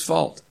leadership's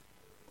fault.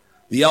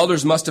 The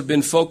elders must have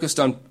been focused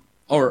or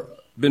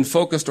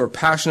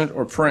passionate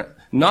or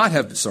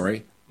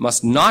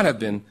must not have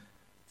been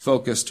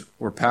focused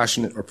or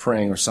passionate or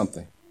praying or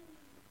something.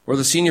 Or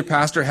the senior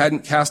pastor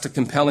hadn't cast a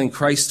compelling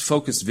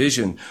Christ-focused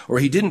vision, or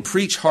he didn't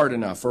preach hard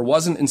enough, or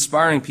wasn't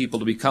inspiring people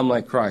to become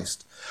like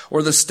Christ.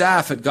 Or the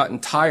staff had gotten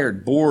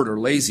tired, bored, or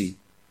lazy.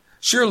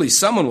 Surely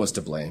someone was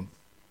to blame.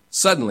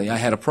 Suddenly I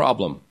had a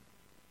problem.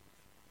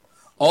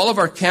 All of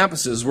our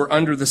campuses were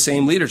under the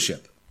same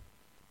leadership.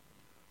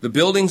 The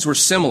buildings were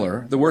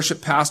similar, the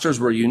worship pastors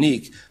were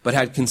unique, but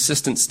had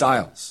consistent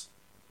styles.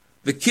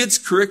 The kids'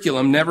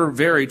 curriculum never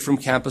varied from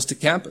campus to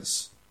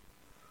campus.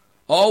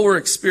 All were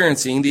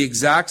experiencing the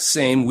exact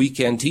same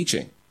weekend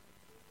teaching.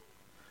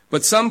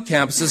 But some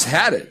campuses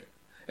had it,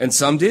 and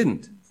some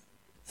didn't.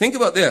 Think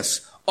about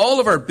this. All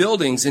of our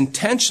buildings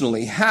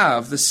intentionally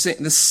have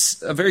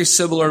a very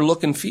similar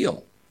look and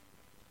feel.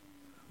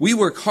 We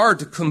work hard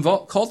to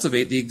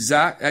cultivate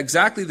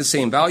exactly the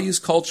same values,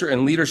 culture,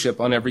 and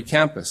leadership on every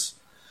campus.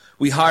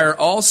 We hire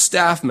all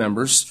staff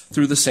members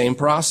through the same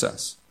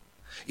process.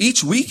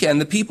 Each weekend,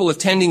 the people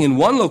attending in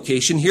one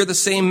location hear the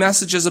same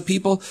message as the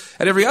people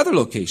at every other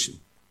location.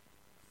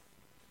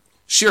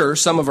 Sure,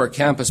 some of our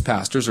campus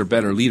pastors are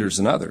better leaders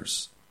than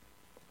others,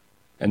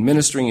 and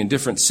ministering in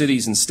different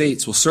cities and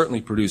states will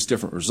certainly produce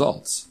different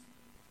results.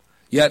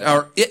 Yet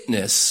our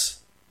itness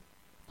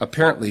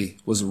apparently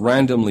was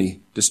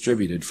randomly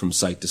distributed from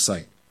site to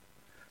site.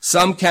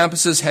 Some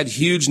campuses had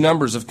huge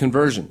numbers of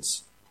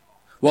conversions,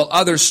 while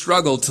others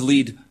struggled to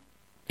lead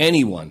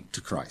anyone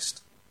to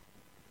Christ.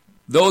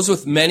 Those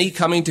with many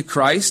coming to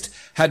Christ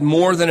had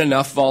more than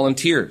enough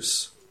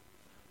volunteers.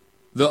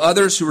 The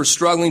others who were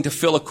struggling to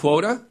fill a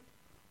quota,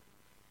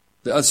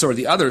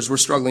 the others were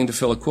struggling to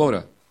fill a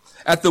quota.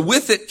 At the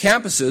with it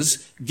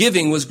campuses,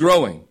 giving was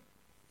growing.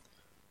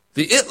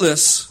 The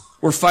itless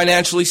were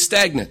financially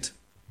stagnant.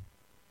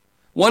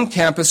 One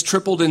campus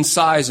tripled in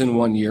size in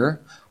 1 year,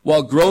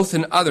 while growth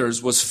in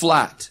others was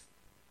flat.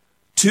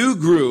 2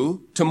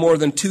 grew to more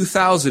than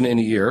 2,000 in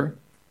a year,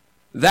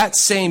 That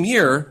same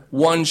year,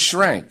 one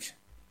shrank.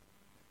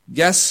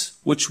 Guess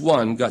which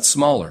one got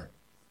smaller?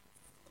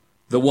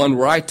 The one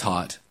where I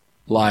taught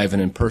live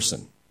and in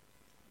person.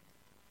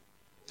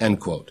 End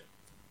quote.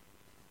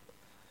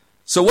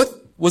 So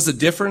what was the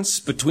difference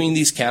between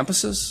these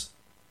campuses?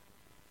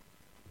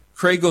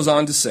 Craig goes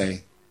on to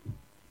say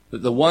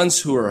that the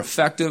ones who are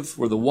effective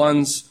were the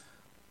ones,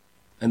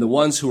 and the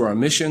ones who are on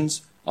mission,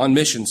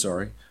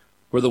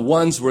 were the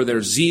ones where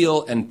their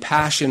zeal and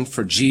passion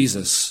for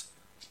Jesus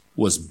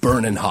was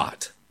burning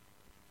hot.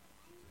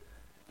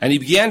 And he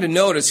began to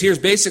notice, here's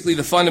basically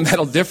the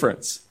fundamental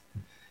difference.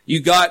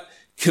 You got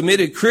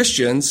committed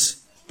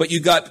Christians, but you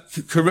got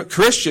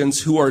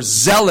Christians who are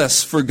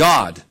zealous for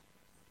God.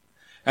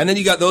 And then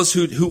you got those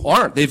who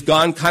aren't. They've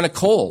gone kind of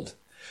cold.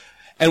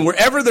 And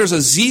wherever there's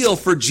a zeal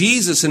for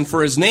Jesus and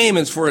for his name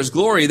and for his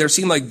glory, there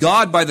seemed like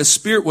God by the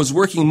Spirit was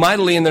working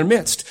mightily in their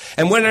midst.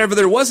 And whenever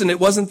there wasn't, it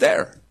wasn't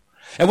there.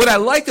 And what I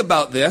like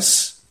about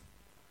this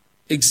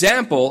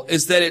example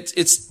is that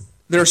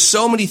there are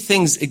so many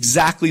things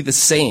exactly the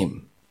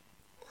same.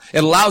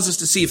 It allows us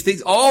to see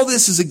if all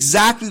this is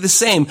exactly the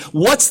same,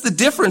 what's the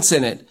difference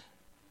in it?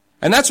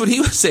 And that's what he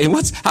was saying.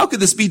 How could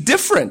this be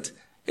different?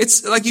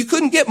 It's like you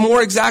couldn't get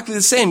more exactly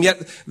the same.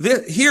 Yet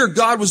here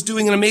God was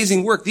doing an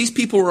amazing work. These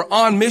people were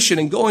on mission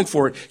and going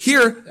for it.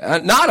 Here,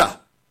 nada.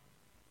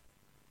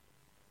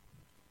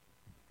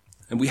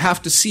 And we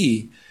have to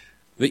see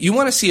that you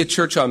want to see a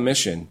church on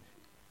mission.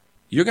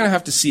 You're going to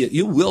have to see it.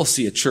 You will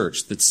see a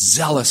church that's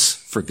zealous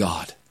for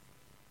God.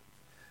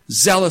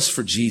 Zealous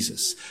for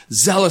Jesus.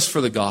 Zealous for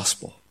the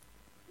gospel.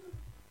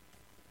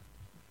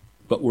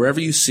 But wherever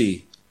you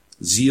see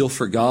zeal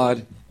for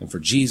God and for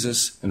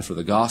Jesus and for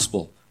the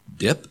gospel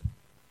dip,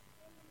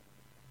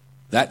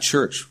 that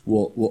church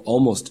will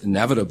almost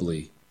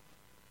inevitably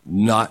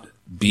not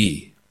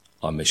be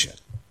on mission.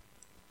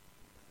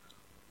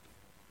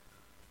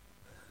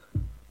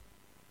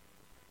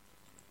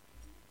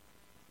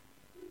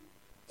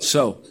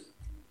 So,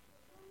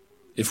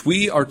 if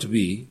we are to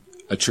be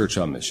a church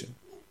on mission,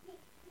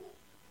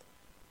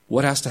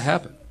 what has to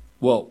happen?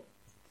 Well,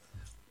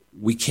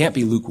 we can't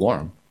be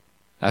lukewarm,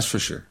 that's for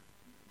sure.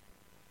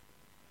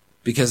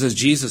 Because as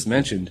Jesus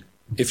mentioned,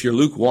 if you're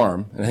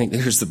lukewarm, and I think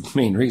there's the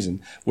main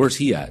reason, where's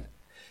he at?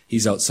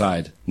 He's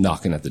outside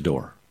knocking at the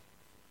door.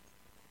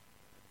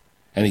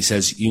 And he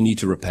says, you need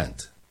to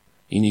repent.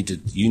 You need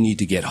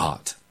to get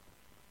hot.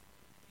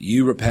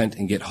 You repent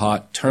and get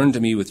hot. Turn to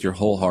me with your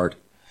whole heart,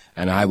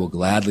 and I will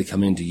gladly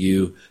come into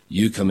you.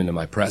 You come into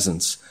my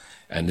presence,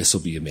 and this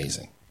will be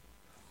amazing.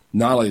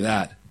 Not only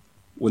that,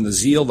 when the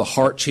zeal, the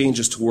heart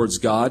changes towards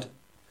God,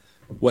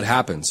 what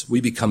happens?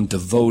 We become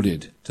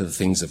devoted to the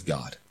things of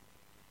God.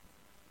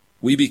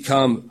 We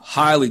become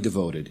highly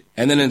devoted.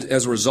 And then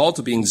as a result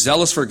of being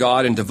zealous for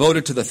God and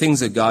devoted to the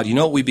things of God, you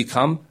know what we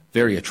become?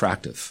 Very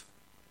attractive.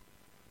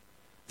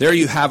 There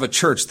you have a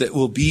church that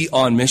will be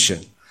on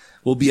mission,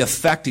 will be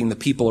affecting the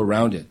people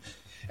around it.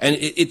 And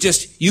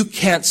you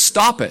can't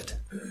stop it.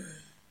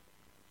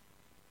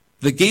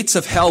 The gates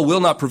of hell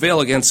will not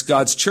prevail against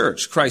God's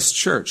church, Christ's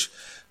church.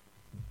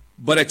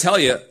 But I tell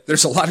you,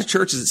 there's a lot of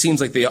churches, it seems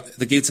like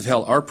the gates of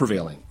hell are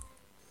prevailing.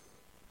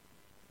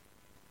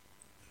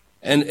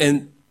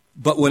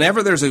 But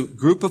whenever there's a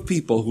group of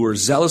people who are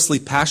zealously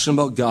passionate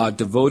about God,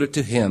 devoted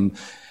to him,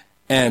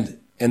 and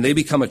they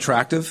become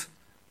attractive,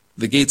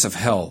 the gates of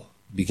hell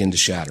begin to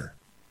shatter.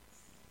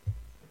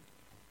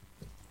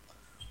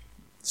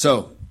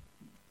 So,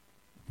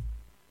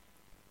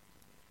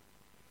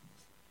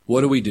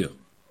 what do?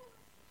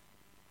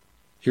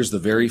 Here's the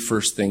very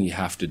first thing you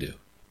have to do.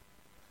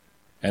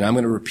 And I'm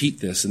going to repeat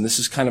this, and this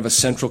is kind of a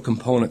central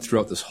component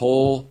throughout this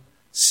whole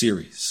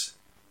series.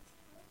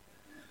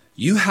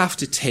 You have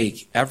to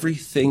take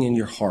everything in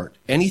your heart,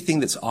 anything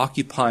that's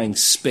occupying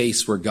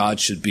space where God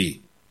should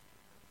be,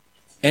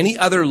 any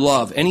other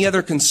love, any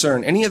other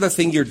concern, any other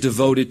thing you're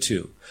devoted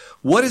to.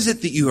 What is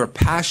it that you are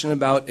passionate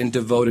about and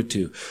devoted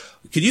to?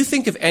 Could you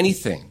think of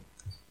anything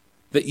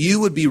that you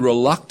would be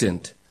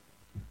reluctant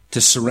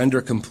to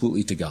surrender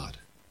completely to God?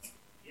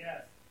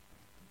 Yes.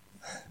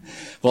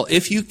 Well,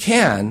 if you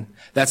can,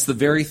 that's the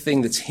very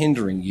thing that's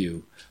hindering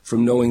you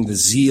from knowing the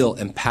zeal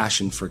and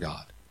passion for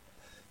God.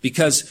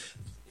 Because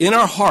in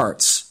our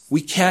hearts,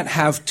 we can't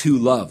have two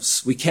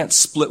loves. We can't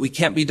split. We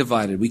can't be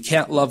divided. We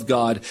can't love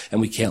God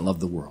and we can't love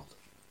the world.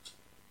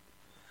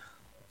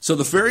 So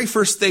the very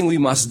first thing we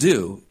must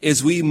do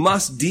is we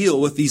must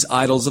deal with these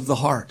idols of the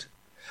heart.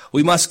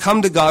 We must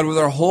come to God with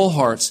our whole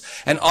hearts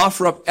and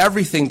offer up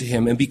everything to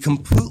him and be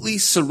completely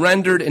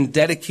surrendered and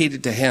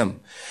dedicated to him.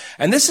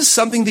 And this is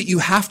something that you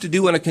have to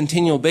do on a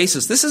continual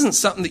basis. This isn't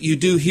something that you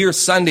do here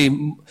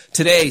Sunday,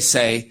 today,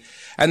 say,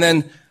 and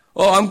then,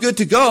 oh, I'm good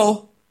to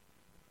go.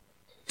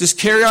 Just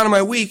carry on in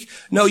my week.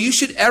 No, you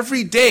should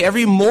every day,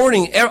 every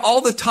morning, all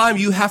the time,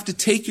 you have to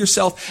take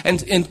yourself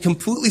and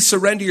completely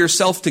surrender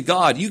yourself to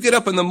God. You get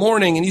up in the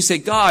morning and you say,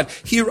 God,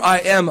 here I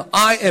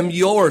am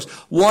yours,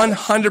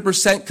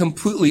 100%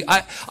 completely.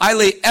 I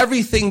lay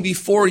everything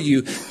before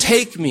you.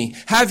 Take me,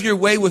 have your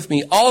way with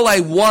me. All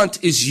I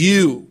want is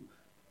you.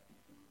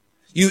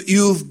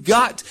 You've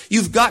got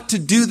to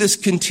do this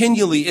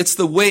continually. It's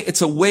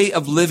a way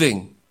of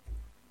living.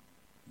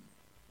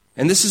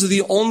 And this is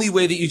the only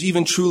way that you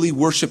even truly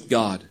worship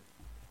God.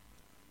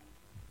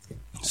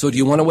 So do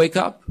you want to wake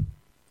up?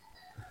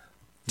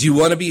 Do you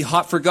want to be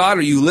hot for God?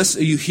 Are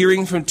you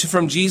hearing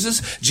from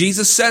Jesus?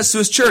 Jesus says to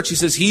his church, he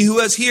says, he who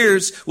has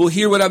ears will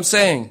hear what I'm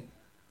saying.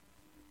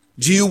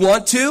 Do you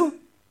want to?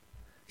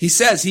 He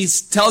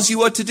tells you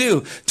what to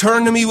do.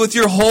 Turn to me with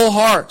your whole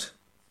heart.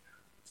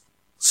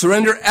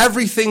 Surrender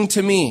everything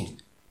to me.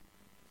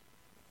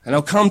 And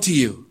I'll come to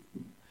you.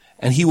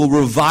 And he will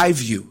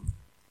revive you.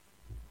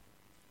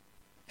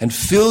 And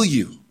fill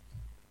you.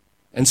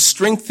 And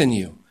strengthen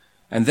you.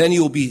 And then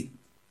you'll be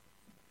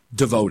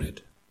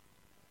devoted.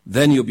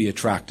 Then you'll be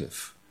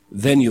attractive.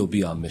 Then you'll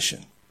be on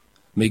mission.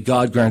 May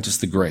God grant us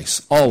the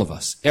grace, all of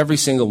us, every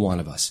single one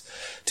of us,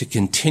 to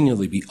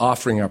continually be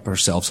offering up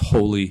ourselves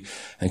wholly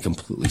and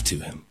completely to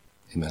him.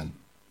 Amen.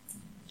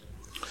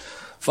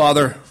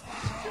 Father,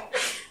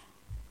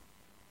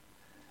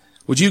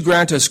 would you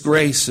grant us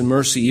grace and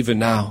mercy even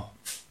now,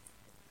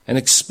 and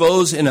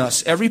expose in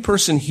us, every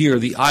person here,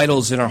 the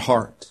idols in our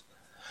heart,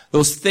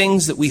 those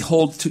things that we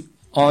hold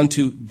on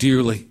to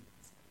dearly,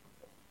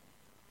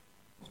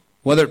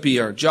 whether it be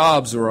our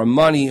jobs or our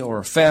money or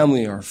our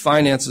family or our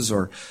finances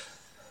or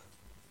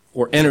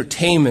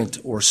entertainment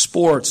or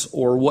sports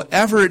or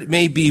whatever it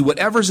may be,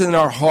 whatever's in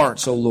our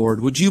hearts, O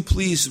Lord, would you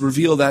please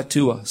reveal that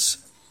to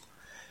us?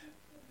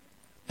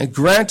 And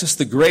grant us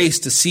the grace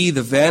to see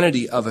the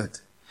vanity of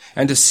it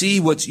and to see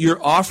what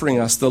you're offering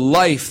us, the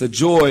life, the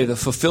joy, the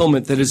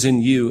fulfillment that is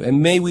in you.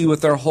 And may we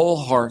with our whole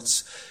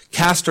hearts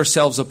cast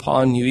ourselves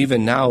upon you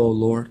even now, O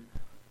Lord,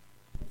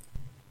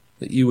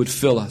 that you would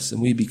fill us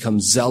and we become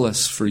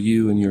zealous for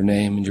you and your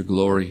name and your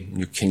glory and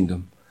your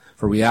kingdom.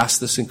 For we ask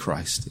this in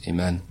Christ. Amen.